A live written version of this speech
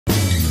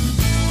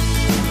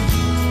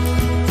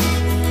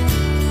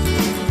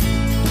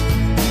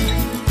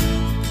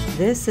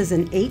This is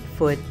an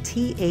 8-foot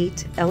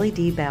T8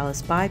 LED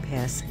ballast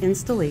bypass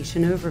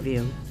installation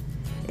overview.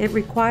 It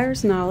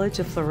requires knowledge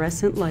of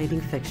fluorescent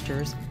lighting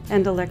fixtures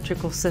and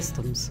electrical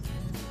systems.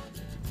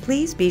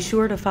 Please be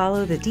sure to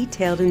follow the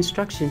detailed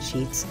instruction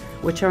sheets,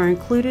 which are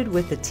included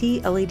with the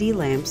T-LED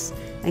lamps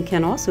and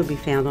can also be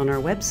found on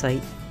our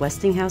website,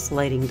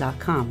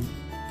 westinghouselighting.com.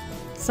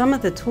 Some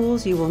of the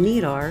tools you will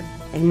need are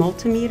a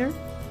multimeter,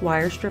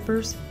 wire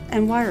strippers,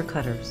 and wire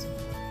cutters.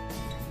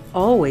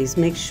 Always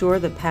make sure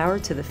the power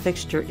to the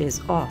fixture is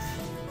off.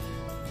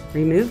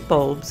 Remove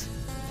bulbs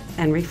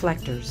and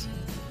reflectors.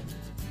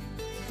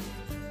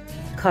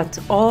 Cut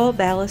all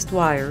ballast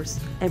wires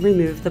and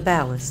remove the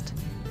ballast.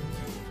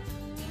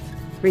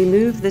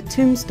 Remove the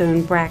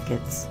tombstone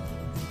brackets.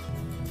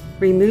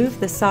 Remove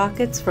the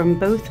sockets from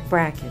both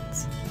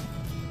brackets.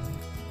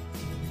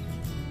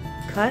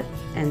 Cut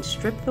and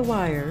strip the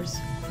wires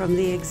from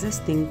the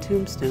existing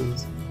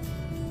tombstones.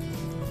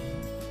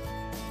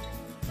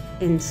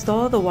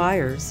 Install the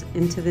wires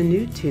into the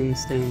new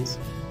tombstones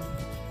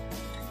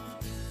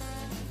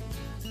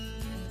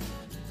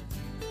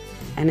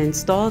and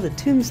install the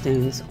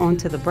tombstones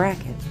onto the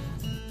bracket.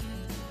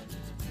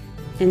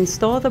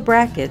 Install the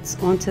brackets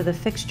onto the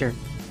fixture.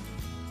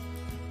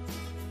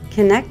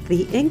 Connect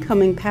the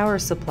incoming power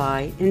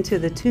supply into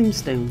the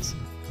tombstones.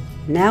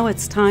 Now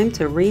it's time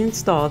to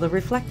reinstall the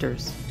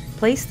reflectors.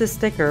 Place the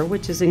sticker,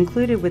 which is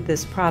included with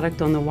this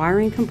product, on the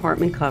wiring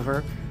compartment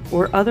cover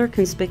or other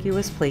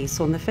conspicuous place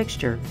on the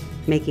fixture,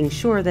 making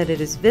sure that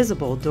it is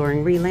visible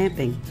during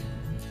relamping.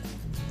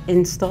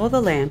 Install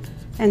the lamp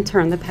and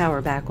turn the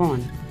power back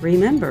on.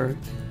 Remember,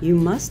 you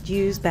must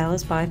use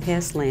ballast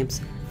bypass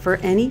lamps for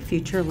any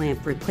future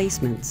lamp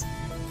replacements,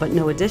 but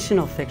no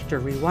additional fixture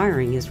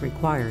rewiring is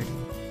required.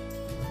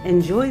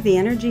 Enjoy the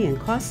energy and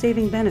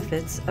cost-saving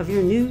benefits of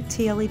your new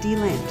T-LED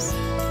lamps.